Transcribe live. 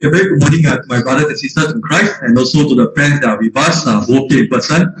A very good morning to my brothers and sisters in Christ, and also to the friends that are with us, both here in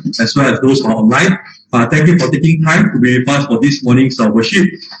person, as well as those who are online. Thank you for taking time to be with us for this morning's worship,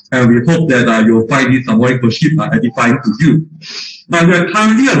 and we hope that you'll find this morning worship edifying to you. We are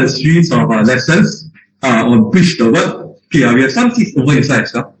currently on a series of lessons on Preach the Word. Okay, we have some seats over inside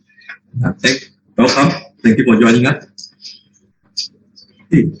as well. Welcome. Thank you for joining us.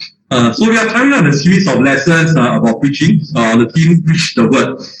 Okay. So we are carrying on a series of lessons about preaching, the theme Preach the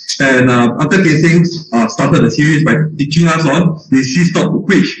Word. And after Kesing started the series by teaching us on, they ceased not to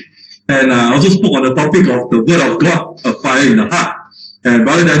preach. And I also spoke on the topic of the Word of God, a fire in the heart. And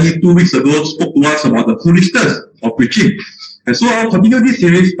Brother Danny 2 weeks ago spoke to us about the foolishness of preaching. And so I'll continue this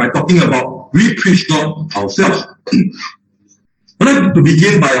series by talking about we preach not ourselves. I'd like to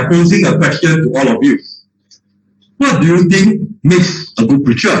begin by posing a question to all of you. What do you think makes a good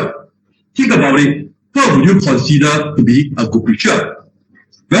preacher? Think about it. What would you consider to be a good preacher?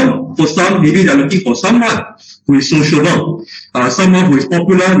 Well, for some, maybe they're looking for someone who is sociable, someone who is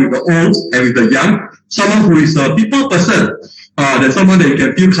popular with the old and with the young, someone who is a people person, there's someone that you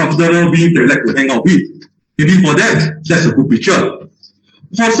can feel comfortable with, they like to hang out with. Maybe for them, that's a good preacher.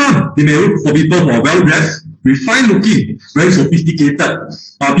 For some, they may look for people who are well-dressed, refined looking, very sophisticated,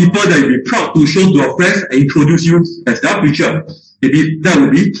 people that you'll be proud to show to your friends and introduce you as their preacher. Maybe that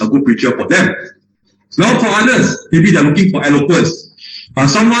would be a good preacher for them. Well, for others, maybe they're looking for eloquence.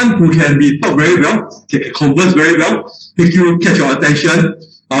 Someone who can be talk very well, can converse very well, catch your attention.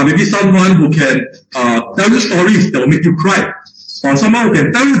 Maybe someone who can tell you stories that will make you cry. Or someone who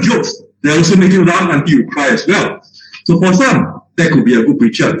can tell you jokes that also make you laugh until you cry as well. So for some, that could be a good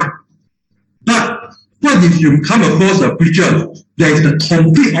preacher. But what if you come across a preacher that is the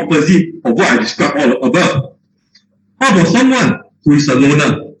complete opposite of what I described all above? How about someone who is a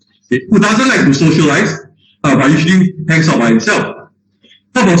loner, who doesn't like to socialize, but usually hangs out by himself?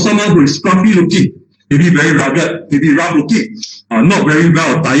 How about someone who is scruffy looking, maybe very rugged, maybe rough looking, not very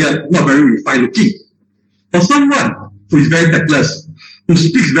well attired, not very refined looking? Or someone who is very tactless, who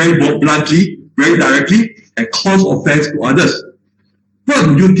speaks very bluntly, very directly, and cause offense to others? What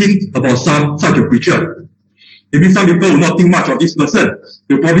do you think about such a preacher? Maybe some people will not think much of this person.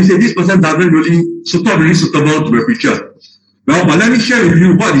 They'll probably say this person not really suitable to be a preacher. Well, but let me share with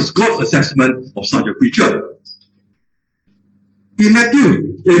you what is God's assessment of such a preacher. In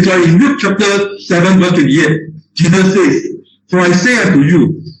Luke chapter 7 verse 28, Jesus says, "For I say unto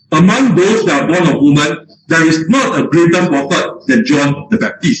you, among those that are born of woman, there is not a greater prophet than John the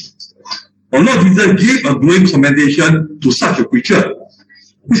Baptist." Our Lord Jesus gave a glowing commendation to such a preacher.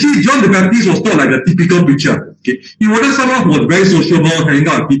 You see, John the Baptist was not like a typical preacher. Okay? He wasn't someone who was very sociable, hanging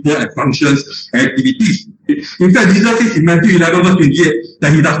out with people at functions and activities. Okay? In fact, Jesus says in Matthew 11 verse 28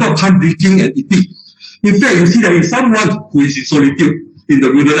 that he does not come drinking and eating. In fact, you see that he's someone who is in solitude in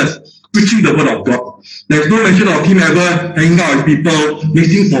the wilderness, preaching the word of God. There's no mention of him ever hanging out with people,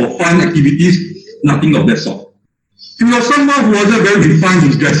 mixing for fun activities, nothing of that sort. He was someone who wasn't very refined in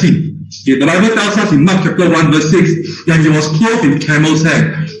his dressing. Okay, the Bible tells us in Mark chapter 1 verse 6 that he was clothed in camel's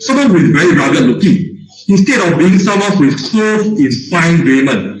hair, someone who is very rugged looking. Instead of being someone who is clothed in fine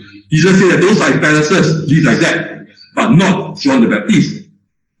raiment, Jesus said that those are palaces, live like that, but not John the Baptist.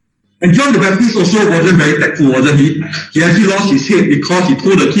 And John the Baptist also wasn't very tactful, wasn't he? He actually lost his head because he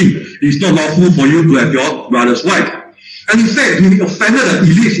told the king, "It's not lawful for you to have your brother's wife." And in fact, he offended the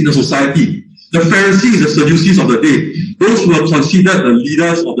elites in the society, the Pharisees, the Sadducees of the day, those who were considered the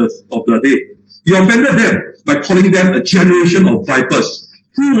leaders of the day. He offended them by calling them a generation of vipers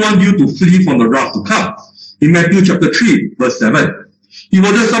who want you to flee from the wrath to come. In Matthew chapter 3, verse 7. He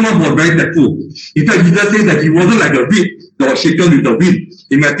wasn't someone who was very tactful. In fact, Jesus says that he wasn't like a reed that was shaken with the wind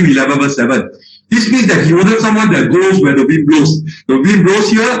in Matthew 11, verse 7. This means that he wasn't someone that goes where the wind blows. The wind blows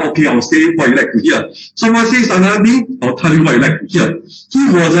here, okay, I'll say what you like to hear. Someone says another thing, I'll tell you what you like to hear. He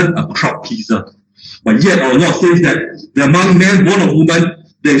wasn't a crowd pleaser. But yet our Lord says that among men born of woman,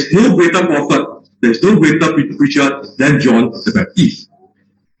 there is no greater prophet, there is no greater preacher than John the Baptist.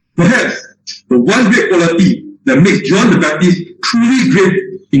 Perhaps the one great quality that makes John the Baptist truly great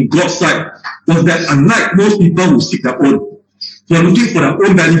in God's sight was that unlike most people who seek their own, who are looking for their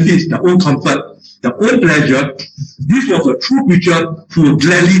own benefits, their own comfort, their own pleasure, this was a true preacher who would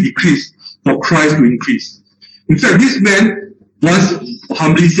gladly decrease for Christ to increase. In fact, this man once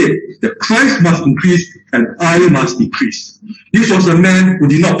humbly said that Christ must increase and I must decrease. This was a man who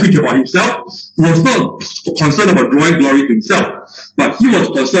did not preach about himself, who was not concerned about drawing glory to himself, but he was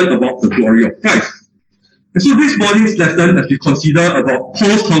concerned about the glory of Christ. And so this morning's lesson, as we consider about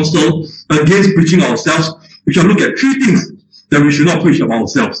Paul's counsel against preaching ourselves, we shall look at three things that we should not preach about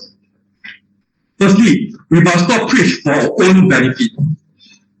ourselves. Firstly, we must not preach for our own benefit.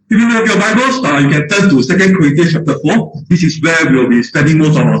 If you have your Bibles, you can turn to 2 Corinthians chapter 4. This is where we will be spending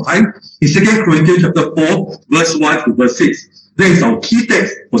most of our time. In 2 Corinthians chapter 4, verse 1 to verse 6. That is our key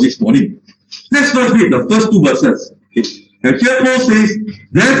text for this morning. Let's first read the first two verses. Okay. And here Paul says,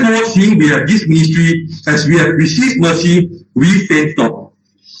 therefore, seeing we have this ministry, as we have received mercy, we faint not.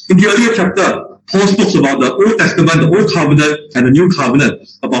 In the earlier chapter, Paul speaks about the Old Testament, the Old Covenant, and the New Covenant,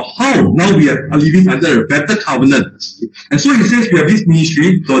 about how now we are living under a better covenant. And so he says we have this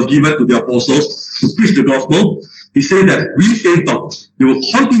ministry that was given to the apostles to preach the gospel. He said that we faint not. We will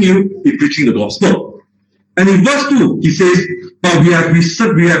continue in preaching the gospel. And in verse 2, he says, but we have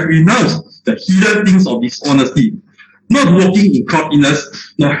renounced the hidden things of dishonesty, not walking in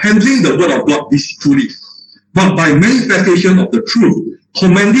craftiness, nor handling the word of God deceitfully, but by manifestation of the truth,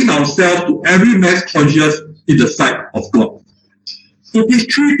 commending ourselves to every man's conscience in the sight of God. So these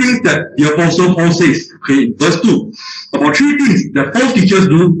three things that the Apostle Paul says, okay, in verse 2, about three things that false teachers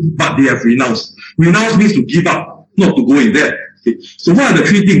do, but they have renounced. Renounce means to give up, not to go in there. Okay. So what are the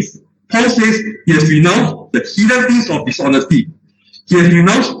three things? Paul says he has renounced the hidden things of dishonesty. He has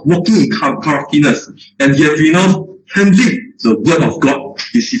renounced walking in craftiness, and he has renounced handling the word of God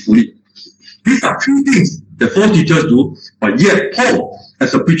deceitfully. These are three things that false teachers do, but yet Paul,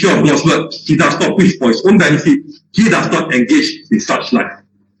 as a preacher of God's word, he does not preach for his own benefit. He does not engage in such life.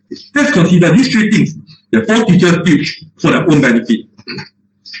 Let's consider these three things that false teachers preach for their own benefit.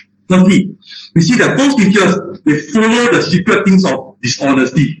 Firstly, we see that false teachers, they follow the secret things of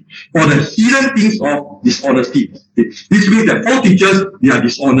dishonesty, or the hidden things of dishonesty. This means that false teachers, they are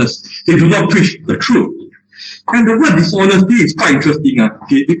dishonest. They do not preach the truth. And the word dishonesty is quite interesting,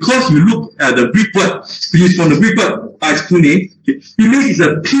 okay, because you look at the Greek word, which is from the Greek word aiskune, okay, it means it's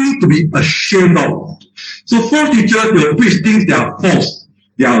a thing to be ashamed of. So false teachers will preach things that are false,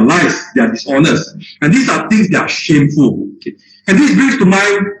 they are lies, they are dishonest, and these are things that are shameful. Okay. And this brings to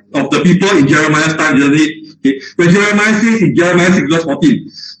mind of the people in Jeremiah's time, doesn't it? Okay. When Jeremiah says in Jeremiah 6 verse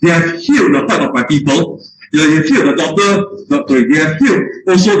 14, they have healed the hurt of my people. They have healed they have healed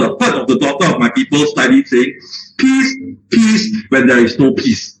also the hurt of the daughter of my people, slightly saying, peace, peace, when there is no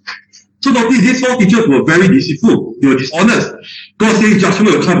peace. So notice these false teachers were very deceitful. They were dishonest. God says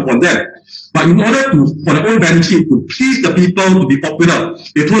judgment will come upon them. But in order to, for their own benefit, to please the people, to be popular,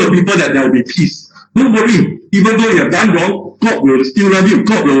 they told the people that there will be peace. Don't worry, even though you have done wrong, God will still love you.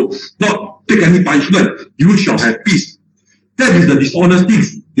 God will not take any punishment. You shall have peace. That is the dishonest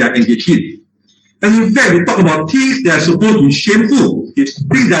things they are engaged in. And in fact, we talk about things that are supposed to be shameful. It's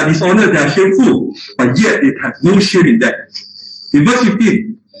things that are dishonest, that are shameful, but yet they have no shame in that. In verse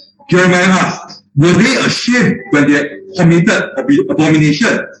 15, Jeremiah asks, were they ashamed when they committed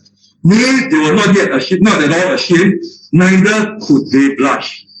abomination? Nay, they were not yet ashamed, not at all ashamed, neither could they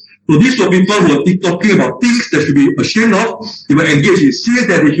blush. So these were people who were talking about things that should be ashamed of. They were engaged in sins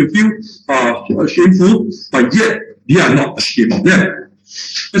that they should feel shameful, but yet they are not ashamed of them.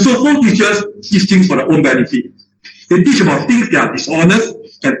 And so false teachers teach things for their own benefit. They teach about things that are dishonest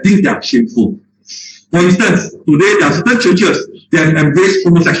and things that are shameful. For instance, today there are certain churches that embrace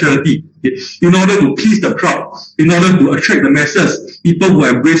homosexuality in order to please the crowd, in order to attract the masses, people who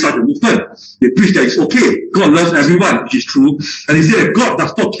embrace such a movement. They preach that it's okay, God loves everyone, which is true, and they say that God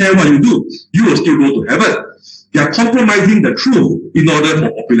does not care what you do, you will still go to heaven. They are compromising the truth in order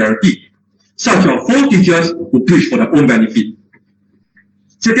for popularity. Such are false teachers who preach for their own benefit.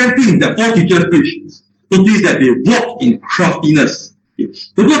 Second thing that false teachers preach, notice that they walk in craftiness.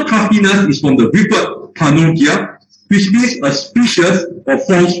 The word craftiness is from the Greek word panogia, which means a specious or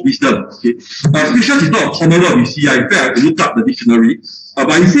false wisdom. Specious is not a common word we see. In fact, I looked up the dictionary. But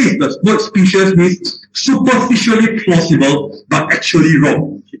it says the word specious means superficially plausible, but actually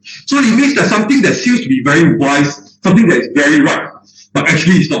wrong. So it means that something that seems to be very wise, something that is very right, but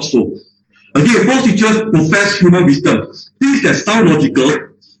actually it's not so. Again, false teachers profess human wisdom. Things that sound logical,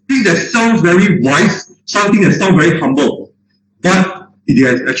 things that sound very wise, something that sounds very humble, but it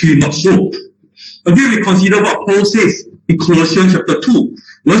is actually not so. Again, we consider what Paul says in Colossians chapter 2,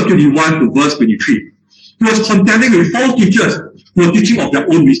 verse 21 to verse 23. He was contending with false teachers who were teaching of their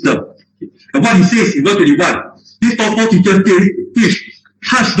own wisdom. And what he says in verse 21, these false teachers teach,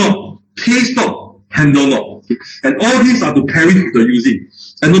 touch not, taste not, handle not. And all these are to carry to the using.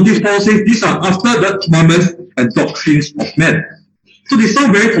 And notice Paul says these are after the commandments and doctrines of men. So they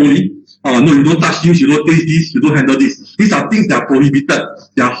sound very holy. No, you don't touch this, you don't taste this, you don't handle this. These are things that are prohibited.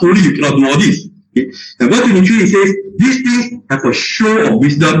 They are holy, you cannot do all this. Okay. And verse 23 it says, these things have a show of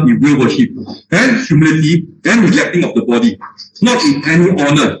wisdom in real worship, and humility, and neglecting of the body, not in any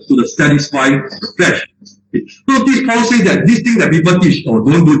honor to the satisfying the flesh. Okay. So this Paul says that these things that people teach, don't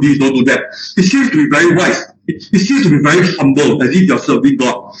do this, don't do that. It seems to be very wise. It seems to be very humble, as if you're serving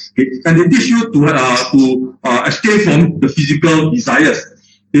God. Okay? And they teach you to escape from the physical desires.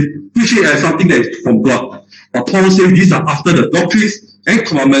 They teach it as something that is from God. But Paul says these are after the doctrines and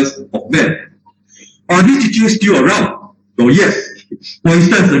commandments of men. Are these teachings still around? Oh yes. For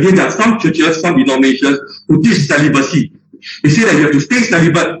instance, again, there are some churches, some denominations who teach celibacy. They say that you have to stay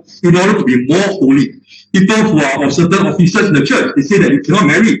celibate in order to be more holy. People who are of certain officers in the church, they say that you cannot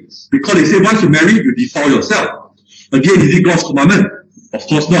marry because they say once you marry, you defile yourself. Again, is it God's commandment? Of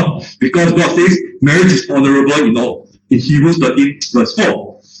course not, because God says marriage is honorable in Hebrews 13 verse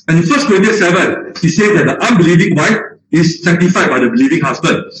 4. And in 1 Corinthians 7, he says that the unbelieving wife is sanctified by the believing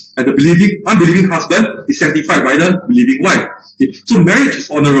husband, and the unbelieving husband is sanctified by the believing wife. So marriage is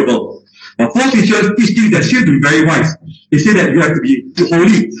honorable. But false teachers teach things that seem to be very wise. They say that you have to be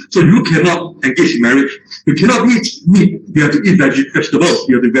holy, so you cannot engage in marriage. You cannot eat meat. You have to eat vegetables.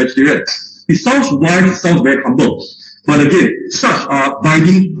 You have to be vegetarian. It sounds wise. It sounds very humble. But again, such are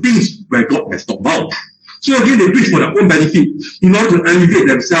binding things where God has not bound. So again, they preach for their own benefit in order to elevate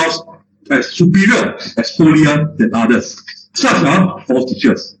themselves as superior, as holier than others. Such are false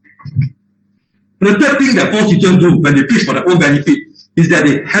teachers. And the third thing that false teachers do when they preach for their own benefit is that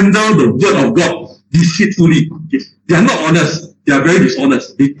they handle the word of God deceitfully. They are not honest. They are very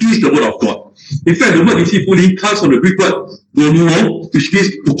dishonest. They twist the word of God. In fact, the word deceitfully comes from the Greek word gonuo, which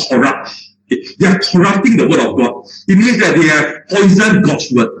means to corrupt. They are corrupting the word of God. It means that they have poisoned God's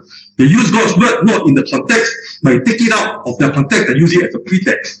word. They use God's word not in the context, but they take it out of their context and use it as a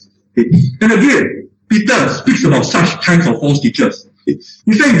pretext. And again, Peter speaks about such kinds of false teachers. In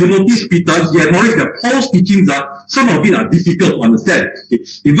fact, if you notice Peter, he acknowledged that Paul's teachings some of it are difficult to understand.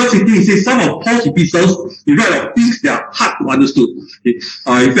 In verse 18, he says some of Paul's epistles, he writes of things that are hard to understand.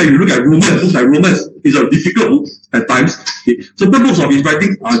 In fact, you look at Romans, books like Romans is a difficult book at times. Certain books of his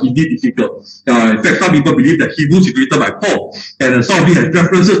writings are indeed difficult. In fact, some people believe that Hebrews is written by Paul, and some of it has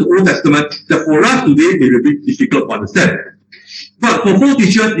references to the Old Testament that for us today may be a bit difficult to understand. But for false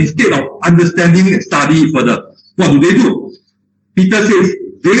teachers, instead of understanding and studying further, what do? Peter says,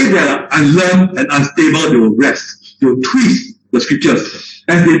 they that are unlearned and unstable, they will rest. They will twist the scriptures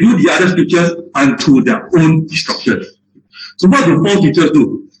as they do the other scriptures unto their own destruction. So what do false teachers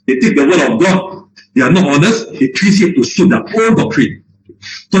do? They take the word of God, they are not honest, they twist it to suit their own doctrine.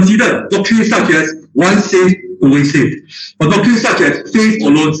 Consider doctrines such as once saved, always saved, or doctrines such as faith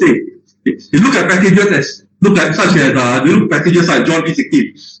alone saved. They look at passages like John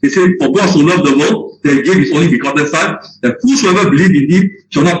 3:16. They say, for God so loved the world, that he gave his only begotten Son, that whosoever believes in him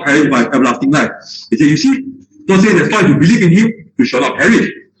shall not perish by everlasting life. They say, you see, God says that if you believe in him, you shall not perish.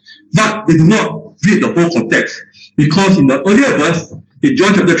 But they do not read the whole context. Because in the earlier verse, in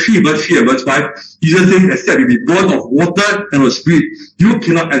John chapter 3, verse 3 and verse 5, Jesus says, except you be born of water and of spirit, you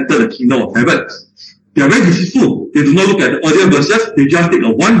cannot enter the kingdom of heaven. They are very deceitful. They do not look at the earlier verses. They just take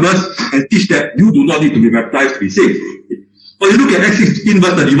one verse and teach that you do not need to be baptized to be saved. Or you look at Acts 16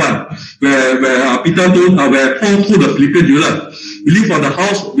 verse 31, where Paul told the Philippian jailer, believe on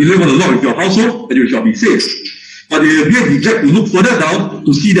the Lord with your household, and you shall be saved. But they again reject to look further down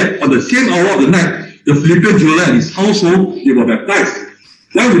to see that on the same hour of the night, the Philippian jailer and his household, they were baptized.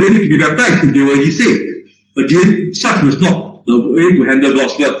 Why would they need to be baptized if they were already saved? Again, such was not the way to handle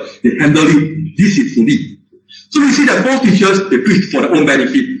God's word. They handle it deceitfully. So we see that false teachers, they preach for their own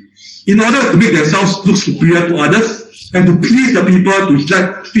benefit. In order to make themselves look superior to others, and to please the people, to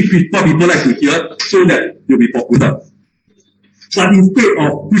speak with what people like to hear, so that they'll be popular. But instead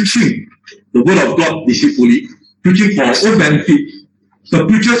of preaching the word of God deceitfully, preaching for our own benefit, the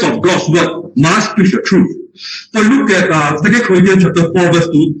preachers of God's word must preach the truth. So look at 2 Corinthians chapter 4 verse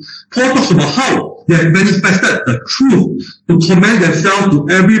 2. Paul talks about how they have manifested the truth to commend themselves to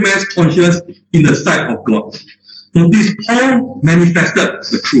every man's conscience in the sight of God. So this Paul manifested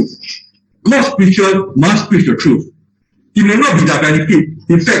the truth. God's preacher must preach the truth. It may not be their benefit.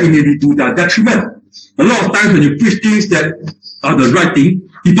 In fact, it may be to their detriment. A lot of times when you preach things that are the right thing,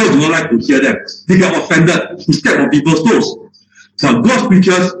 people do not like to hear them. They get offended to step on people's toes. But God's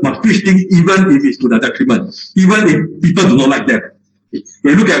preachers must preach things even if it's to their detriment, even if people do not like them.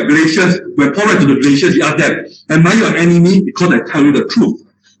 When you look at Galatians, when Paul went to the Galatians, he asked them, am I your enemy because I tell you the truth?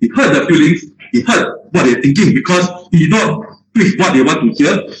 He heard the feelings, he heard what they're thinking, because he did not preach what they want to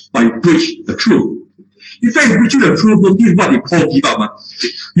hear, but he preached the truth. In fact, preaching the truth, notice what Paul gave up.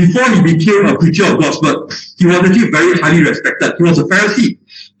 Before he became a preacher of God's word, he was actually very highly respected. He was a Pharisee,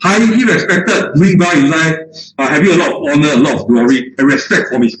 highly respected, doing well in life, having a lot of honor, a lot of glory, and respect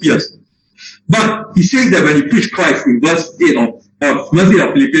from his peers. But he says that when he preached Christ in verse 8 of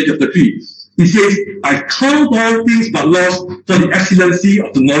Philippians chapter 3, He says, I count all things but loss for the excellency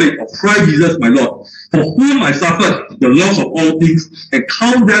of the knowledge of Christ Jesus my Lord, for whom I suffered the loss of all things, and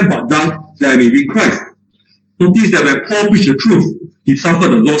count them but dung, that I may win Christ. Notice that when Paul preached the truth, he suffered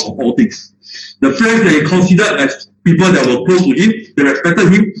the loss of all things. The friends that he considered as people that were close to him, they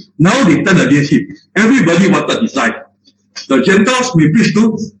respected him, now they turned against him. Everybody wanted his side. The Gentiles we preached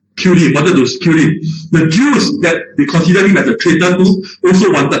to, kill him, wanted to kill him. The Jews that they considered him as a traitor to,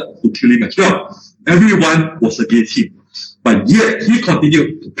 also wanted to kill him as well. Everyone was against him. But yet, he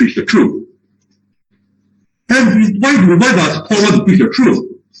continued to preach the truth. And why does Paul want to preach the truth?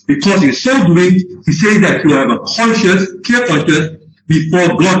 Because in so doing, he says that you have a conscience, clear conscience,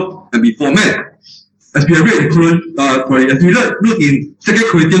 before God and before man. As we have read as we look in 2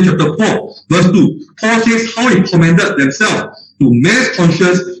 Corinthians chapter 4, verse 2, Paul says how he commended themselves to man's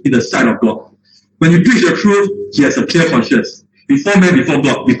conscience in the sight of God. When he preaches the truth, he has a clear conscience before man, before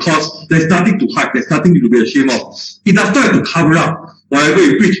God, because there's nothing to hide, there's nothing to be ashamed of. He does not have to cover up whatever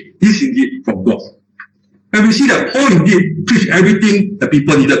he preaches, is indeed from God. And we see that Paul indeed preached everything that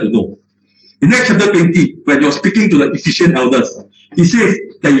people needed to know. In Acts chapter 20, when he was speaking to the Ephesian elders, he says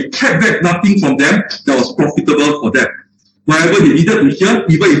that he kept back nothing from them that was profitable for them. Whatever they needed to hear,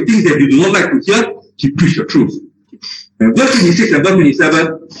 even if things that they do not like to hear, he preached the truth. And verse 26 and verse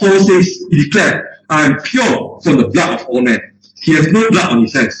 27, Paul says, he declared, I am pure from the blood of all men. He has no blood on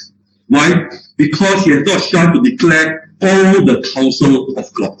his hands. Why? Because he has not shunned to declare all the counsel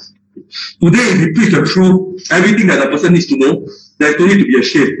of God. Today, if we preach the truth, everything that a person needs to know, there's no need to be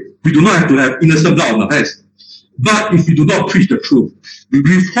ashamed. We do not have to have innocent blood on our hands. But if we do not preach the truth, we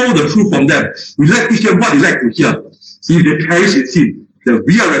withhold the truth from them, we let teach them what they like to hear. If they perish in sin, then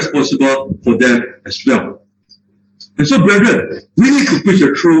we are responsible for them as well. And so, brethren, we need to preach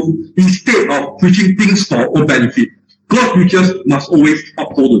the truth instead of preaching things for our own benefit. God's preachers must always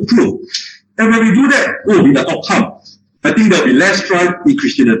uphold the truth. And when we do that, what will be the outcome? I think there will be less strife in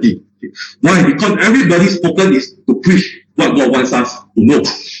Christianity. Why? Because everybody's focus is to preach what God wants us to know.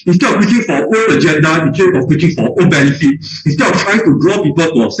 Instead of preaching for our own agenda, instead of preaching for our own benefit, instead of trying to draw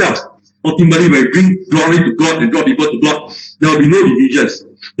people to ourselves, ultimately when we bring glory to God and draw people to God, there will be no divisions.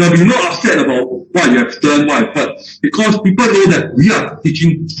 There will be no upset about what you have done, what I've heard, because people know that we are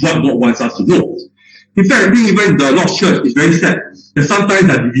teaching what God wants us to know. In fact, I think even the Lord's Church is very sad that sometimes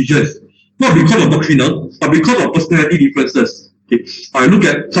there are divisions, not because of doctrinal, but because of personality differences. Okay. I look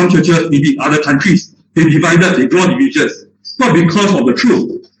at some churches, maybe other countries, they divided, they draw divisions, not because of the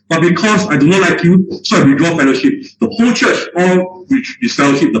truth, but because I do not like you, so I withdraw fellowship. The whole church all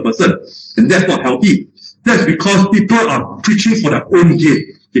disfellowship the person, and that's not healthy. That's because people are preaching for their own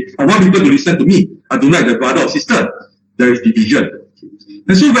gain. Okay. I want people to listen to me. I don't like the brother or sister. There is division.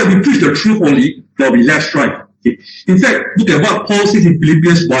 And so when we preach the truth only, there will be less strife. Okay. In fact, look at what Paul says in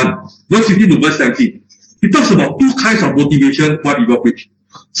Philippians 1, verse 15 to verse 17. He talks about two kinds of motivation why people preach.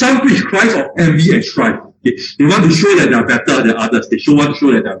 Some preach Christ of envy and strife. Okay. They want to show that they are better than others. They want to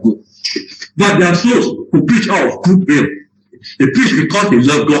show that they are good. Okay. But there are souls who preach out of goodwill. They preach because they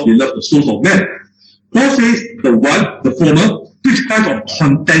love God, they love the souls of men. Paul says the former, preach Christ of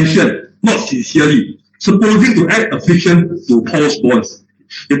contention, not sincerely, supposing to add affliction to Paul's bonds.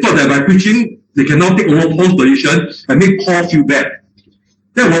 They thought that by preaching, they can now take over Paul's position and make Paul feel bad.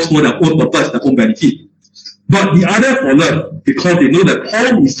 That was for their own purpose, their own benefit. But the other followed because they know that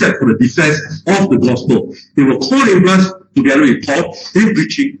Paul is set for the defense of the gospel. They were co-laborers together with Paul in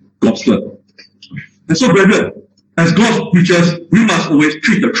preaching God's word. And so, brethren, as God's preachers, we must always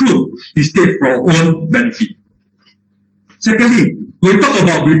preach the truth instead for our own benefit. Secondly, when we talk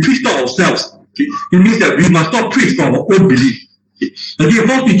about we preach to ourselves, okay, it means that we must not preach for our own belief. Okay. Again,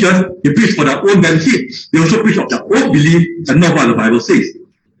 false teachers, they preach for their own benefit. They also preach of their own belief and not what the Bible says.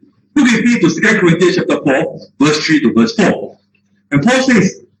 Look with me to 2 Corinthians chapter 4, verse 3 to verse 4. And Paul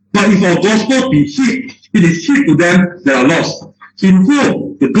says, but if our gospel be hid, it is hid to them that are lost, in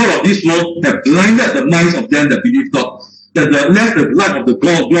whom the God of this world have blinded the minds of them that believe not, that lest the light of the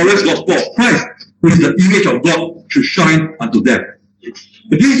glorious gospel of Christ, who is the image of God, should shine unto them.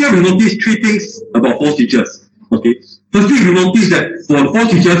 Again, here we notice three things about false teachers. Okay. Firstly, we notice that for the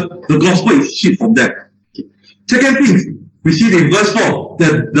false teachers, the gospel is hid from them. Okay. Second thing, we see in verse 4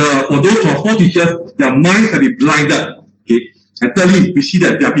 that for those who are false teachers, their minds have been blinded. Okay. And thirdly, we see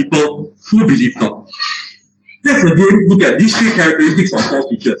that there are people who believe not. Let's again look at these three characteristics of false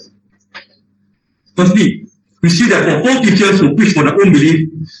teachers. Firstly, we see that for false teachers who preach for their own belief,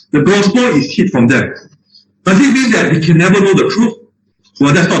 the gospel is hid from them. Does it mean that they can never know the truth?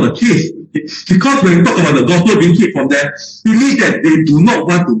 Well, that's not the case. Because when we talk about the gospel being hid from them, it means that they do not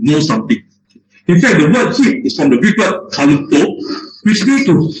want to know something. In fact, the word hid is from the Greek word kaluto, which means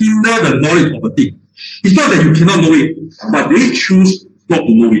to hinder the knowledge of a thing. It's not that you cannot know it, but they choose not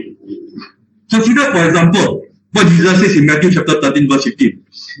to know it. Consider, for example, what Jesus says in Matthew chapter 13, verse 15.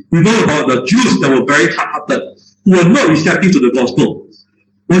 We know about the Jews that were very hard-hearted, who were not receptive to the gospel.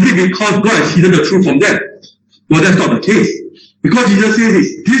 Was it because God has hidden the truth from them? Well, that's not the case. Because Jesus says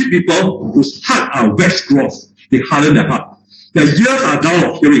this, these people whose hearts are waxed gross, they harden their heart. Their ears are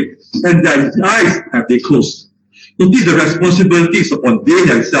dull of hearing, and their eyes have they closed. So this the responsibilities upon they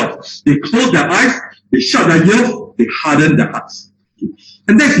themselves. They close their eyes, they shut their ears, they harden their hearts.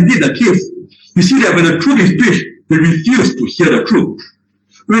 And that's indeed the case. You see that when the truth is preached, they refuse to hear the truth.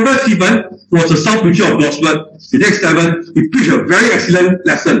 Remember Stephen was a sound preacher of God's word. In Acts 7, he preached a very excellent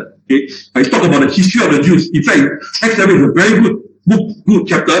lesson. Okay? He talked about the history of the Jews. In fact, Acts 7 is a very good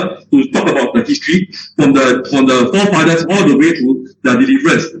chapter to talk about the history from the forefathers all the way to the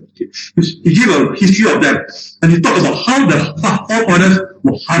deliverance. Okay? He gave a history of them. And he talked about how the forefathers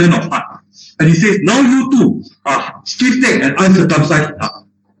were hardened of heart. And he says, now you too are stiff-necked and uncircumcised in heart.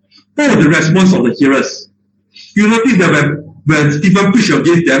 What was the response of the hearers? You notice that when Stephen preached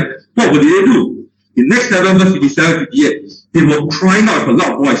against them, what would they do? In Acts 7, verse 57, 58, they were crying out with a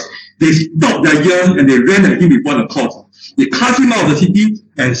loud voice. They stopped their ears and they ran at him with one accord. They cast him out of the city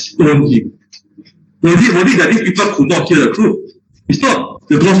and stoned him. Was it that these people could not hear the truth? It's not.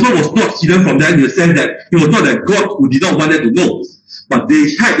 The gospel was not hidden from them in the sense that it was not that God who did not want them to know, but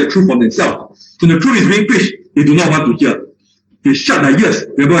they hide the truth from themselves. When the truth is being preached, they do not want to hear. They shut their ears.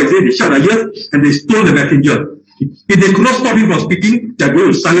 Remember I said they shut their ears and they stone the messenger. If they could not stop him from speaking, they are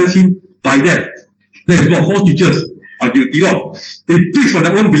going to silence him by death. That is what false teachers are guilty of. They preach for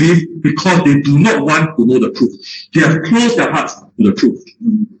their own belief because they do not want to know the truth. They have closed their hearts to the truth.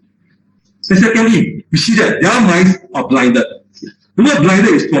 And secondly, we see that their minds are blinded. The word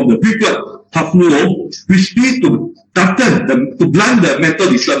blinded is from the Greek word taphuo, which means to blind the mental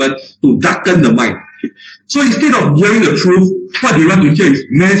discernment, to darken the mind. So instead of hearing the truth, what they want to hear is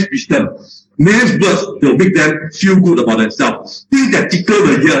man's wisdom. Man's words will make them feel good about themselves. Things that tickle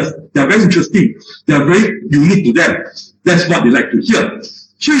the ears, they are very interesting. They are very unique to them. That's what they like to hear.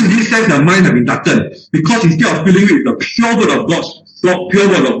 So in this sense, their mind has been darkened. Because instead of filling it with the pure word of God, they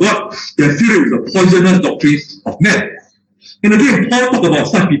are filled with the poisonous doctrines of men. And again, Paul talked about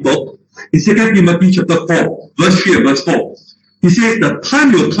such people in 2 Timothy chapter 4, verse 3 and verse 4. He says, the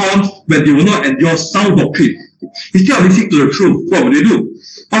time will come when they will not endure sound doctrine. Instead of listening to the truth, what will they do?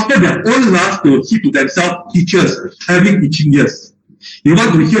 After their own lust, they will keep to themselves teachers having teaching ears. They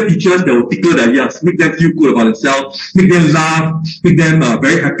want to hear teachers that will tickle their ears, make them feel good about themselves, make them laugh, make them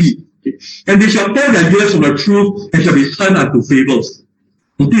very happy. Okay? And they shall turn their ears from the truth and shall be turned unto fables.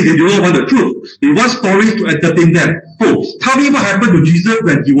 Notice they do not want the truth. They want stories to entertain them. Oh, tell me what happened to Jesus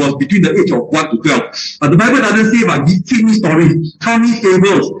when he was between the age of 1 to 12. But the Bible doesn't say about teach me stories, tell me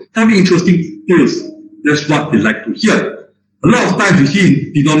fables, tell me interesting tales. That's what they like to hear. A lot of times you see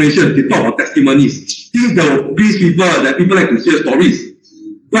in denominations, they talk about testimonies, things that will please people, that people like to hear stories.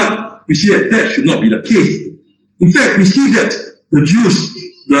 But we see that should not be the case. In fact, we see that the Jews,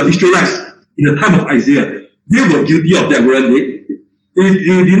 the Israelites, in the time of Isaiah, they were guilty of that, weren't they? They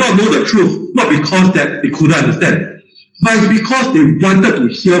did not know the truth, not because that they couldn't understand, but it's because they wanted to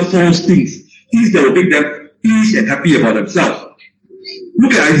hear false things that will make them pleased and happy about themselves.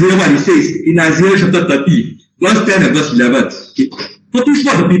 Look at Isaiah, what he says in Isaiah chapter 30, verse 10 and verse 11. Okay. Notice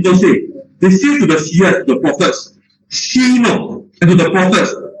what the people say. They say to the seers, the prophets, see not, and to the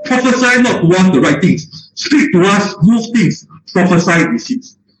prophets, prophesy not to us the right things. Speak to us good things, prophesy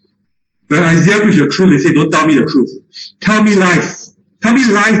deceits. When Isaiah preached the truth, they say, don't tell me the truth. Tell me lies. Tell me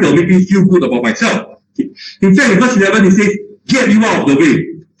lies that will make me feel good about myself. Okay. In fact, in verse 11, he says, get you out of the way.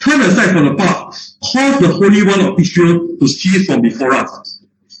 Turn aside from the path. Cause the Holy One of Israel to cease from before us.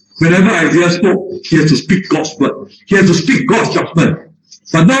 Whenever Isaiah spoke, he has to speak God's word. He has to speak God's judgment.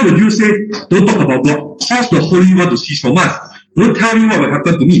 But now the Jews say, don't talk about God. Cause the Holy One to cease from us. Don't tell me what will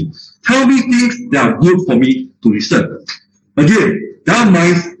happen to me. Tell me things that are good for me to listen. Again, their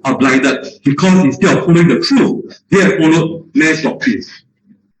minds are blinded because instead of following the truth, they have followed man's doctrines.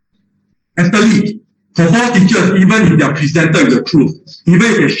 And thirdly, for false teachers, even if they are presented with the truth, even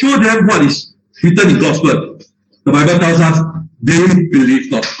if they show them what is written in God's word, the Bible tells us they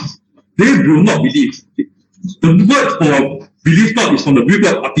believe not. They will not believe. The word for believe not is from the Greek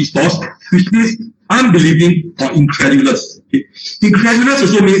word apistos, which means unbelieving or incredulous. Incredulous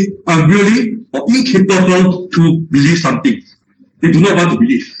also means unwilling or incapable to believe something. They do not want to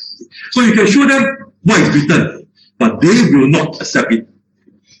believe. So you can show them what is written, but they will not accept it.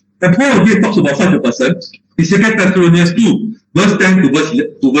 And Paul again talks about such a person in 2 Thessalonians 2, verse 10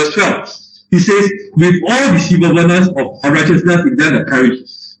 to verse 12. He says, with all deceivableness of unrighteousness in them that perish,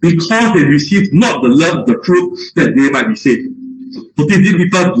 because they received not the love of the truth, that they might be saved. So these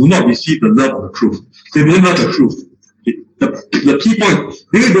people do not receive the love of the truth. They don't love the truth. The key point,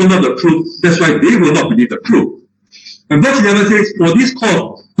 they don't know the truth, that's why they will not believe the truth. And verse 11 says, for this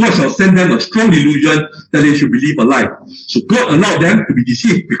cause, God shall send them a strong delusion that they should believe a lie. So God allowed them to be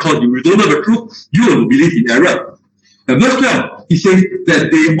deceived because if you don't know the truth, you will believe in error. And verse 12, he says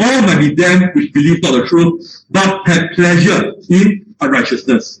that they all might be them which believe not the truth, but have pleasure in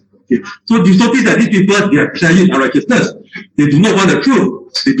unrighteousness. Okay. So you notice that these people, they have pleasure in unrighteousness. They do not want the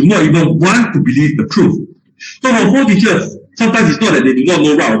truth. They do not even want to believe the truth. So for false teachers, sometimes it's not that they do not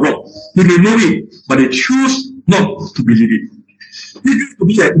know right or wrong. They may know it, but they choose not to believe it. This used to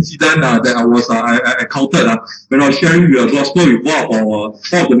be an incident that I encountered when I was sharing the gospel with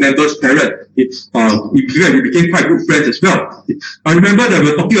one of the members' parents. We became quite good friends as well. I remember that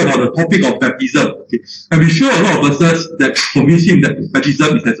we were talking about the topic of baptism, and we showed a lot of verses that convince him that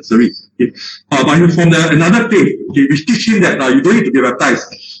baptism is necessary. But from another faith, which teach him that you don't need to be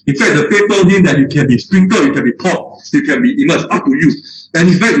baptized. In fact, the faith told him that you can be sprinkled, you can be taught, you can be immersed, up to you. And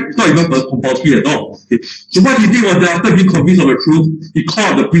in fact, it's not even compulsory at all. So what he did was that after being convinced of the truth, he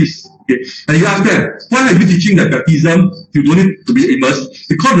called the priest. And he asked them, why are you teaching that baptism, you don't need to be immersed?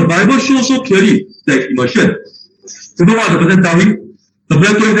 Because the Bible shows so clearly that immersion. You know what the person told him? The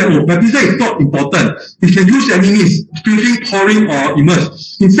person told him that, baptism is not important. You can use any means, sprinkling, pouring, or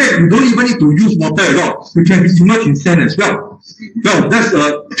immerse. In fact, you don't even need to use water at all. You can be immersed in sand as well. Well, that's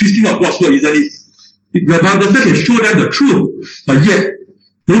a twisting of God's word, isn't it? The Bible can show them the truth, but yet,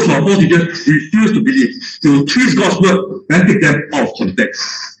 those who are false teachers refuse to believe. They will twist God's word and take them out of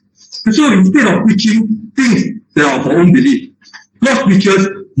context. And so instead of preaching things that are for own belief, God's preachers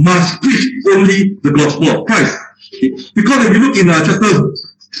must preach only the gospel of Christ. Because if you look in chapter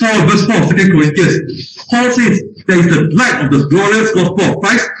 4, verse 4 of 2 Corinthians, Paul says that is the light of the glorious gospel of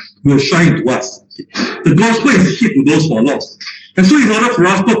Christ will shine to us. The gospel is hid to those who are lost. And so in order for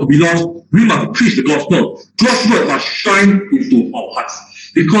us not to be lost, we must preach the gospel. God's word must shine into our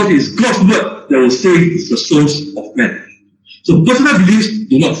hearts. Because it's God's word that will save the souls of men. So personal beliefs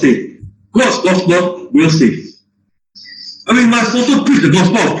do not save. God's gospel will save. And we must also preach the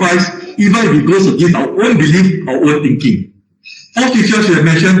gospel of Christ even if it goes against our own belief, our own thinking. False teachers we have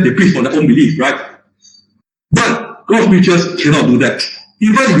mentioned, they preach for their own belief, right? But God's preachers cannot do that.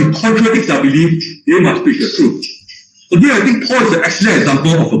 Even if it contradicts our belief, they must preach the truth. So here I think Paul is an excellent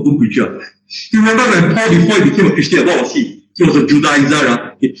example of a good preacher. You remember when Paul, before he became a Christian, what was he? He was a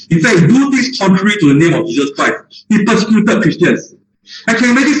Judaizer. In fact, he did things contrary to the name of Jesus Christ. He persecuted Christians. I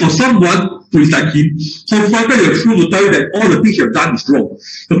can imagine for someone who is like him, confronted the truth to tell you that all the things you have done is wrong.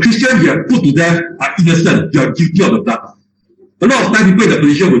 The Christians you have put to death are innocent. You are guilty of the blood. A lot of times people in the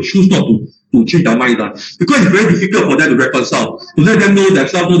position will choose not to change their mind. Because it's very difficult for them to reconcile. To let them know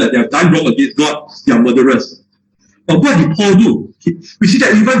themselves know that they have done wrong against God, they are murderers. But what did Paul do? We see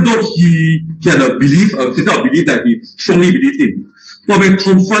that even though he had a belief, a set of belief that he strongly believed in, but when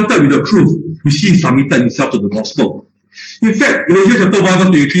confronted with the truth, we see he submitted himself to the gospel. In fact, in Galatians chapter 1 verse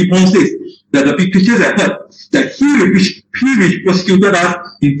 23, Paul says that the Christians have heard that he which persecuted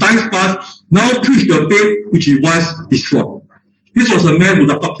us in times past now preach the faith which he once destroyed. This was a man who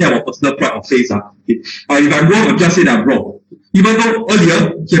does not care about personal pride or faith. If I'm wrong, I'll just say that I'm wrong. Even though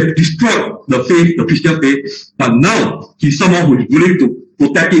earlier he had destroyed the faith, the Christian faith, but now he's someone who is willing to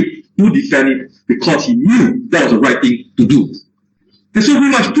protect it, to defend it, because he knew that was the right thing to do. And so we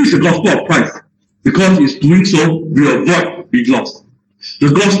must preach the gospel of Christ, because in doing so, we avoid being lost.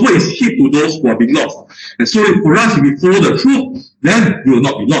 The gospel is hid to those who are being lost. And so for us, if we follow the truth, then we will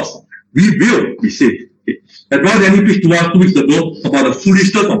not be lost. We will be saved. And Brother Danny preached to us 2 weeks ago about the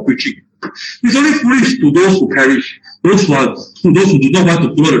foolishness of preaching. It's only foolish to those who perish. Those who do not want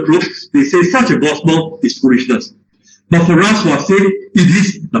to follow the truth, they say such a gospel is foolishness. But for us who are saved, it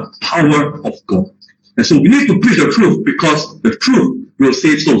is the power of God. And so we need to preach the truth because the truth will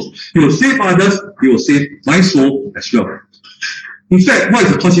save souls. It will save others, it will save my soul as well. In fact, what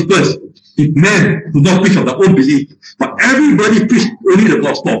is the consequence if men do not preach of their own belief, but everybody preach only the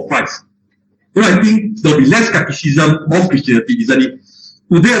gospel of Christ? Then I think there will be less skepticism of Christianity, isn't it?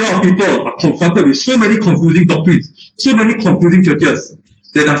 Today, a lot of people are confronted with so many confusing doctrines, so many confusing churches.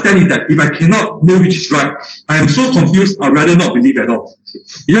 They understand that if I cannot know which is right, I am so confused, I'd rather not believe at all.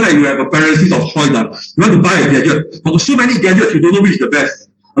 You know, like you have a paralysis of choice. You want to buy a gadget, but so many gadgets, you don't know which is the best.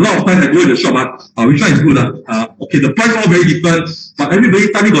 A lot of times I go in the shop, which one is good? Okay, the price all very different, but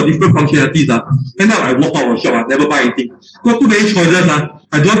everybody tell me got different functionalities. And now I walk out of the shop, never buy anything. Got too many choices.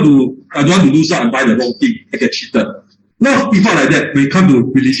 I don't want to do so and buy the wrong thing. I get cheated. Lot of people are like that when it comes to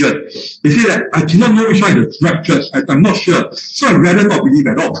religion. They say that I do not know which one is the right church. I'm not sure. So I'd rather not believe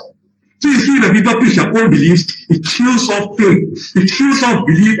at all. So you see, when people preach their own beliefs, it kills off faith. It kills off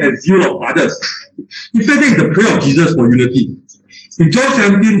belief and zeal of others. In fact, that is the prayer of Jesus for unity. In John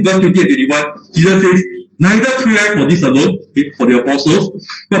 17, verse 20 and 21, Jesus says, neither pray I for this alone, for the apostles,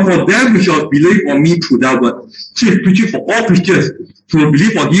 but for them which shall believe on me through their word. So he's preaching for all Christians who will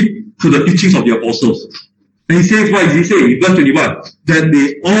believe on him through the teachings of the apostles. And he says, what does he say in verse 21? That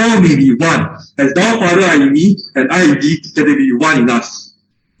they all may be one. As thou, Father, art in me, and I in thee, that they be one in us.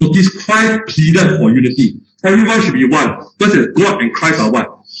 So this Christ pleaded for unity. Everyone should be one, just as God and Christ are one.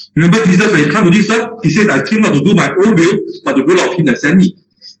 Remember Jesus, when he came to this earth, he said, I came not to do my own will, but the will of him that sent me.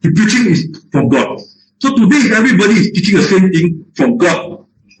 The preaching is from God. So today, if everybody is teaching the same thing from God,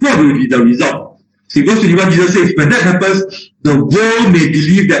 what will be the result? In verse 21, Jesus says, when that happens, the world may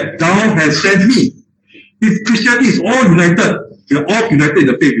believe that thou hast sent me. If Christianity is all united, we are all united in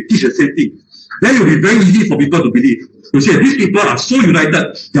the faith, we teach the same thing, then it will be very easy for people to believe. You see, these people are so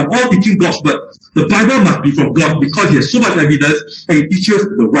united, they are all teaching God's word. The Bible must be from God because he has so much evidence and he teaches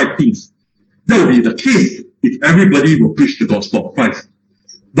the right things. That will be the case if everybody will preach the gospel of Christ.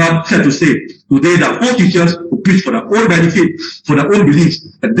 But sad to say, today there are false teachers who preach for their own benefit, for their own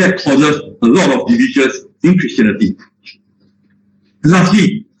beliefs, and that causes a lot of divisions in Christianity. And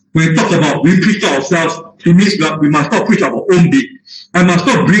lastly, when we talk about we preach to ourselves, it means we must not preach our own deed. I must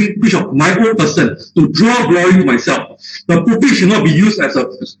not preach of my own person to draw glory to myself. The pulpit should not be used as a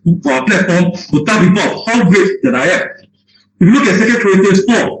platform to tell people of how great that I am. If you look at 2 Corinthians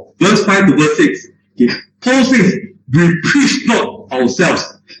 4, verse 5 to verse 6, okay, Paul says, we preach not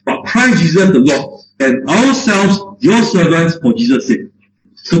ourselves, but Christ Jesus the Lord, and ourselves your servants for Jesus' sake.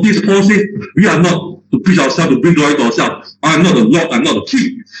 So this Paul says, we are not to preach ourselves, to bring glory to ourselves. I am not the Lord, I am not the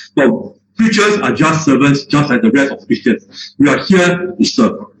king. But preachers are just servants, just like the rest of Christians. We are here to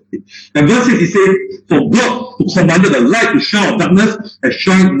serve. And verse 6, he says, for God who commanded the light to shine of darkness has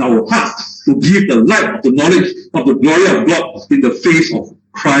shine in our hearts to give the light of the knowledge of the glory of God in the face of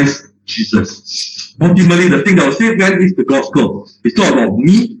Christ Jesus. Ultimately, the thing that will save man is the gospel. It's not about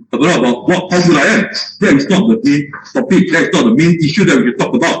me, it's not about how good I am. That is not the main topic. That is not the main issue that we can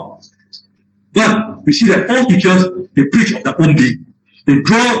talk about. But we see that false teachers, they preach of their own being. They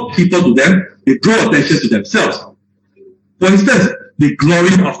draw people to them, they draw attention to themselves. For instance, they glory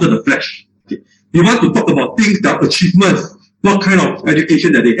after the flesh. Okay. They want to talk about things, their achievements, what kind of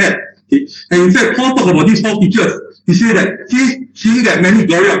education that they had. Okay. And in fact, Paul talked about these false teachers. He said that seeing that many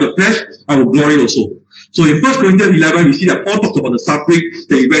glory of the flesh, I will glory also. So in 1 Corinthians 11, we see that Paul talks about the suffering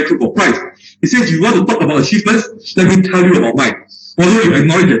that he went through for Christ. He says, you want to talk about achievements? Let me tell you about mine. Although you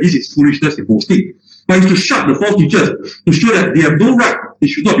acknowledge that this is foolishness and boasting. But it's to shut the false teachers, to show that they have no right, they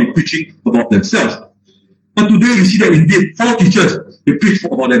should not be preaching about themselves. But today you see that indeed, false teachers, they preach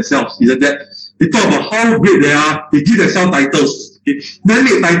about themselves, isn't that? They talk about how great they are, they give themselves titles, okay?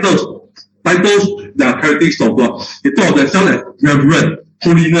 Many titles that are characteristics of God. They talk of themselves as reverend,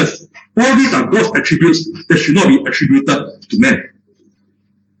 holiness. All these are God's attributes that should not be attributed to men.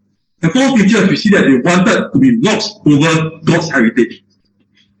 And false teachers, we see that they wanted to be lords over God's heritage.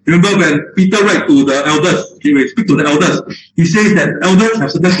 Remember when Peter writes to the elders, when he speaks to the elders, he says that elders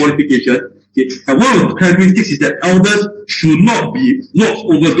have certain qualifications. Okay? And one of the characteristics is that elders should not be lords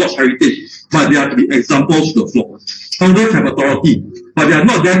over God's heritage, but they are to be examples to the flock. Elders have authority, but they are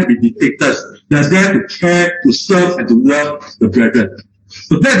not there to be dictators. They are there to care, to serve, and to love the brethren.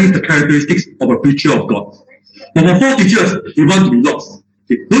 So that is the characteristics of a preacher of God. But for false teachers, they want to be lords.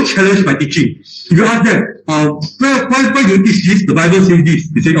 Okay, don't challenge my teaching. If you ask them, why do you teach this? The Bible says this.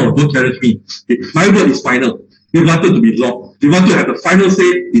 They say, oh, don't challenge me. Okay, my word is final. They wanted to be Lord. They want to have the final say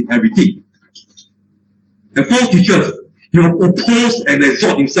in everything. And false teachers, he will oppose and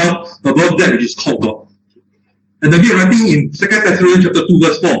exalt himself above that which is called God. And again, I think in 2 Thessalonians chapter 2,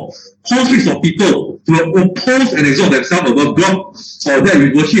 verse 4, Paul speaks of people who will oppose and exalt themselves above God or that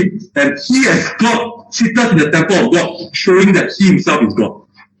we worship. And he as God seated in the temple of God, showing that he himself is God.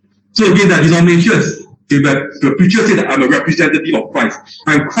 So again, the denominations, the preacher said that I'm a representative of Christ.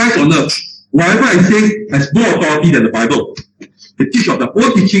 I'm Christ on earth. Whatever I say has more authority than the Bible. They teach of their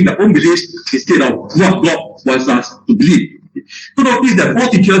own teaching, their own beliefs, instead of what God wants us to believe. So notice that false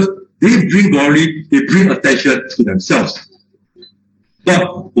teachers, they bring glory, they bring attention to themselves.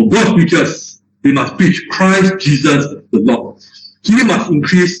 But for God's preachers, they must preach Christ Jesus the Lord. He must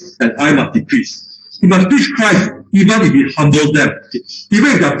increase and I must decrease. He must preach Christ even if he humbles them.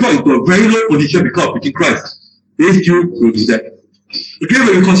 Even if they are brought into a very low position because of preaching Christ, they still will do that. Again,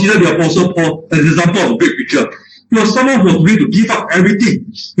 when you consider the Apostle Paul as an example of a great preacher, He was someone who was willing to give up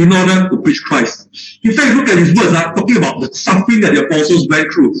everything in order to preach Christ. In fact, look at his words, talking about the suffering that the apostles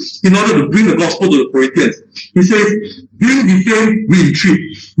went through in order to bring the gospel to the Corinthians. He says, being defamed, we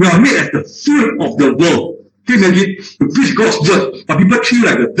entreat. We are made as the filth of the world. Can you imagine? To preach God's word, but people treat you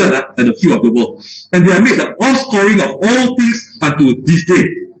like the dirt and the filth of the world. And they are made the offscoring of all things unto this day.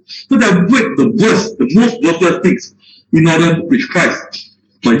 So they have made the worst, the most worthless things in order to preach Christ.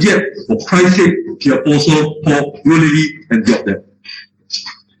 But yet, for Christ's sake, the apostle Paul willingly endured them.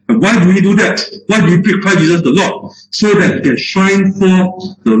 And why do we do that? Why do we preach Christ Jesus the Lord? So that he can shine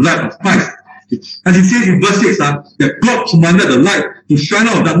forth the light of Christ. As he says in verse 6, that God commanded the light to shine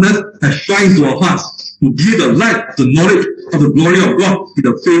out of darkness and shine into our hearts, to give the light of the knowledge of the glory of God in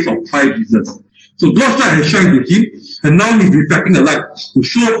the face of Christ Jesus. So God's light has shined to him, and now he's reflecting the light to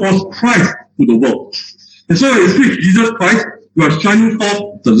show forth Christ to the world. And so when you preach Jesus Christ, you are shining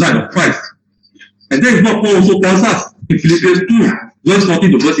forth the light of Christ. And that is what Paul also tells us in Philippians 2, verse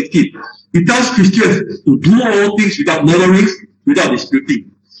 14 to verse 16. He tells Christians to do all things without murmuring, without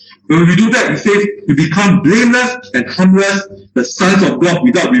disputing. When we do that, he says, we become blameless and harmless, the sons of God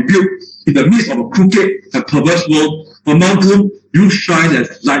without rebuke, in the midst of a crooked and perverse world, among whom you shine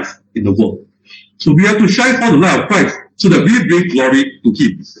as lights in the world. So we have to shine forth the light of Christ, so that we bring glory to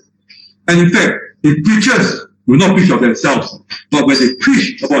him. And in fact, if preachers will not preach of themselves, but when they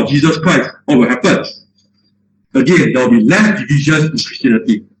preach about Jesus Christ, what will happen? Again, there will be less divisions in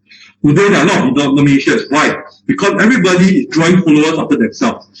Christianity. Today, there are a lot of denominations. Why? Because everybody is drawing followers after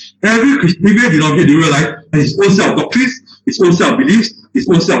themselves. Every denomination, they realize, has its own set of doctrines, its own set of beliefs, its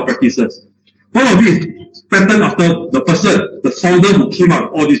own set of practices. One of these is patterned after the person, the founder who came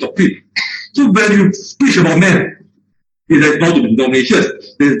out with all these doctrines. So when you preach about men, there is bound to be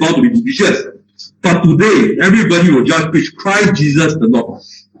denominations, there is bound to be divisions. But today, everybody will just preach Christ Jesus the Lord,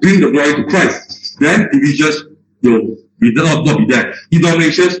 bring the glory to Christ. Then divisions will not be there.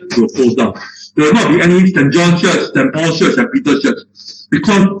 Denominations will fall down. There will not be any St. John Church, St. Paul Church, St. Peter Church.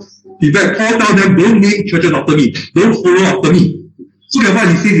 Because in fact, Paul tells them, don't name churches after me. Don't follow after me. So that's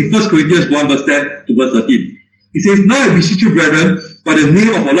why he says in 1 Corinthians 1 verse 10 to verse 13. He says, now I beseech you, brethren, by the name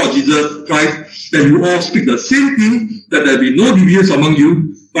of our Lord Jesus Christ, that you all speak the same thing, that there be no divisions among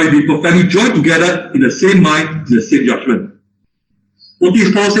you, but be perfectly joined together in the same mind, in the same judgment.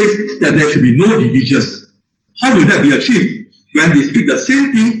 Notice Paul says that there should be no divisions. How will that be achieved? When they speak the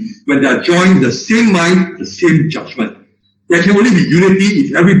same thing, when they are joined in the same mind, the same judgment. There can only be unity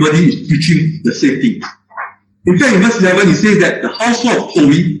if everybody is preaching the same thing. In fact, in verse 11, he says that the household of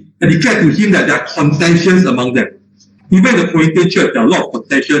Chloe had declared to him that there are contentions among them. Even in the Corinthian church, there are a lot of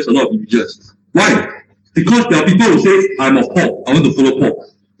contentions, a lot of divisions. Why? Because there are people who say, I'm of Paul, I want to follow Paul.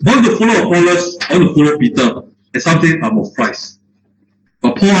 I want to follow Apollos, I want to follow Peter. And some say, I'm of Christ.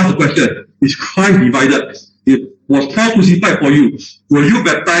 But Paul asked the question, is Christ divided? Was Paul crucified for you? Will you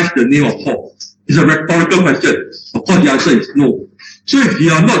baptize the name of Paul? It's a rhetorical question. Of course, the answer is no. So if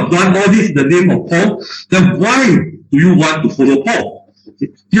you have not done all this in the name of Paul, then why do you want to follow Paul?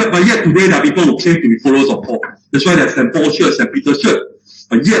 But yet today there are people who claim to be followers of Paul. That's why there's St. Paul Church, St. Peter's Church.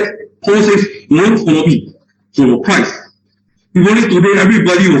 But yet, Paul says, don't follow me, follow Christ. If only today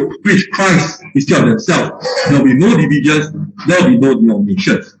everybody will preach Christ instead of themselves, there will be no divisions, there will be no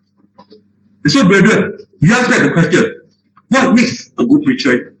denominations. And so, brethren, we ask that the question, what makes a good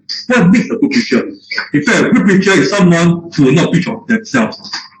preacher? What makes a good preacher? In fact, a good preacher is someone who will not preach of themselves.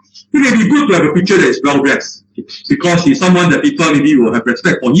 It may be good to have a preacher that is well-dressed, because he's someone that people maybe will have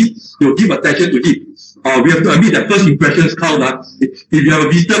respect for him, they will give attention to him. We have to admit that first impressions count. If you have a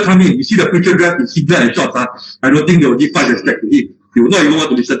visitor come in, you see the preacher dressed in singlet and shorts, I don't think they will give much respect to him. They will not even want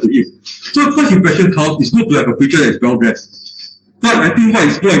to listen to him. So first impression counts. It's good to have a preacher that is well-dressed. But I think what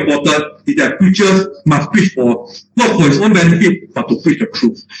is more important is that preachers must preach not for his own benefit, but to preach the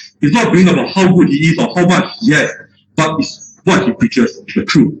truth. It's not being about how good he is or how much he has, but it's what he preaches, the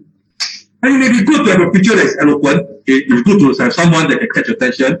truth. And it may be good to have a preacher that is eloquent. It's good to have someone that can catch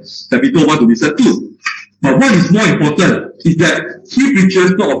attention, that people want to listen to. But what is more important is that he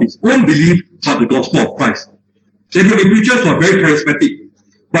preaches not of his own belief, but the gospel of Christ. There may be preachers who are very charismatic,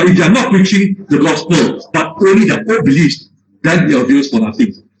 but if they are not preaching the gospel, but only their own beliefs, then they are used for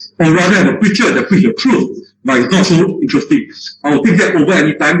nothing. Or rather, have a preacher that preaches the truth, but it's not so interesting. I will take that over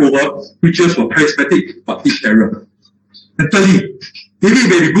any time over preachers who are charismatic, but teach error. And thirdly, maybe it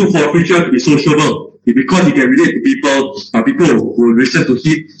may be good for a preacher to be sociable, because he can relate to people, people will listen to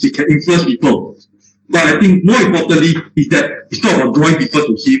him, he can influence people. But I think more importantly is that it's not about drawing people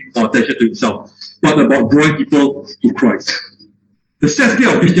to him or attention to himself, but about drawing people to Christ. The sad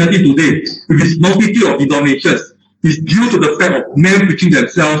state of Christianity today, with its multitude of denominations, is due to the fact of men preaching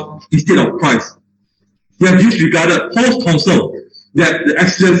themselves instead of Christ. They have disregarded Paul's counsel that the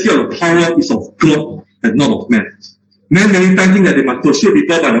excellency of the power is of God and not of man. Men many times think that they must persuade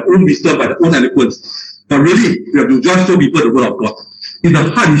people by their own wisdom, by their own eloquence. But really, we have to just show people the word of God. If the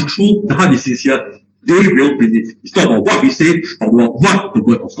heart is true, the heart is sincere, they will believe. It's not about what we say, but about what the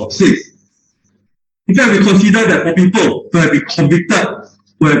word of God says. In fact, we consider that for people who have been convicted,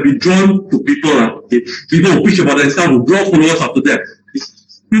 who have been drawn to people, people who preach about themselves, who draw followers after them,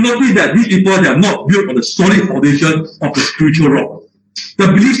 you notice that these people, they are not built on the solid foundation of the spiritual rock. The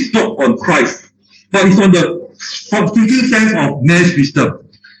belief is not on Christ, but it's on the thinking sense of man's wisdom.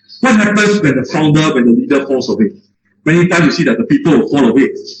 What happens when the founder, when the leader falls away? Many times you see that the people will fall away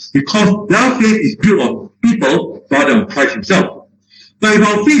because their faith is built on people rather than Christ himself. But if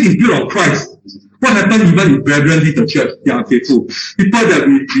our faith is built on Christ, what happens even if brethren leave the church, they are unfaithful? People that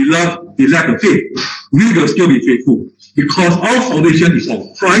we love, they lack the faith. We will still be faithful because our foundation is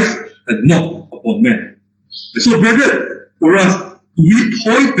on Christ and not upon man. And so, brethren, for us, we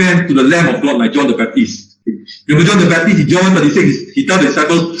point them to the Lamb of God like John the Baptist. Remember John the Baptist in John 36, he tells the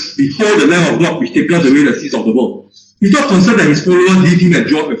disciples, behold the Lamb of God which taketh away the sins of the world. He's not concerned that his followers leave him and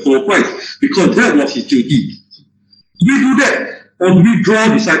John and follow Christ, because that was his duty. Do we do that? Or do we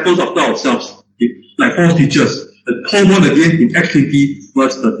draw disciples after ourselves, like false teachers? And Paul warned again in Acts 20,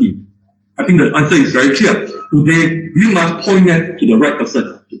 verse 30. I think the answer is very clear. Today, we must point them to the right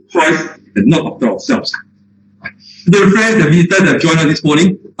person, to Christ, and not after ourselves. To the friends and visitors that joined us this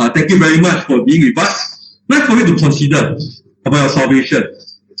morning, thank you very much for being with us. Let's for you to consider about your salvation.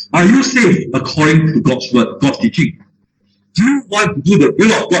 Are you saved according to God's word, God's teaching? Do you want to do the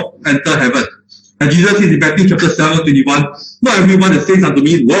will of God, enter heaven? And Jesus says in Matthew chapter 7:21, not everyone that says unto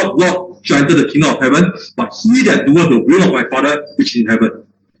me, Lord, Lord, shall enter the kingdom of heaven, but he that doeth the will of my Father which is in heaven.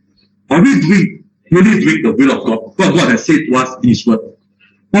 Are we really doing the will of God, what God has said to us in his word?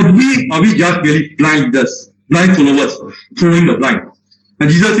 Or are we just merely blind followers, following the blind? And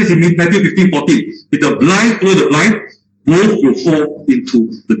Jesus says in Matthew 15:14, if the blind follow the blind, both will fall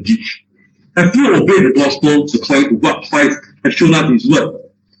into the ditch. Have you obeyed the gospel according to what Christ has shown us in his word?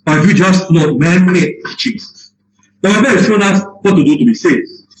 Or have you just followed man-made teachings? The Bible has shown us what to do to be saved.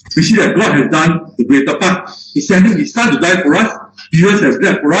 We see that God has done the greater part. He's sending his son to die for us. Jesus has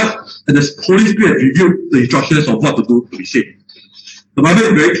died for us. And the Holy Spirit has revealed the instructions of what to do to be saved. The Bible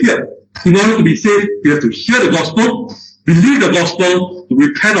is very clear. In order to be saved, you have to hear the gospel, believe the gospel, to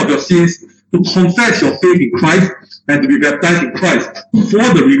repent of your sins, to confess your faith in Christ, and to be baptized in Christ for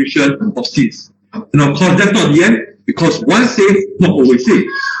the remission of sins. And of course, that's not the end, because once saved, not always saved.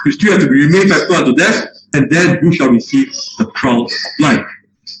 You still have to remain faithful unto death, and then you shall receive the crown of life.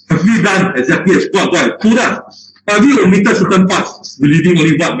 Have we done exactly as what God has told us? Have we omitted certain parts, believing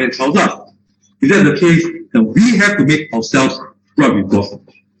only what man tells us? If that's the case, then we have to make ourselves right with God.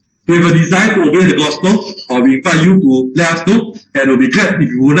 If you have a desire to obey the gospel, or we invite you to let us know, and we'll be glad if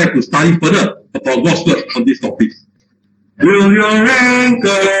you would like to study further about God's word on this topic. Will your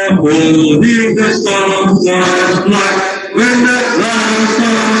anchor holding the storms of life when the clouds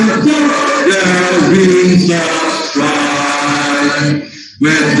come down, their wings are strife?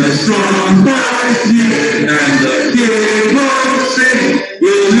 When the storm bites in and the cables sing,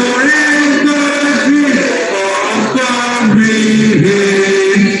 will your anchor be or firm remain?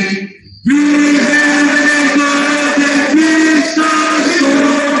 We have anchored that keeps us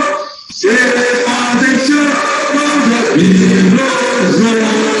sure, safe on the shore of the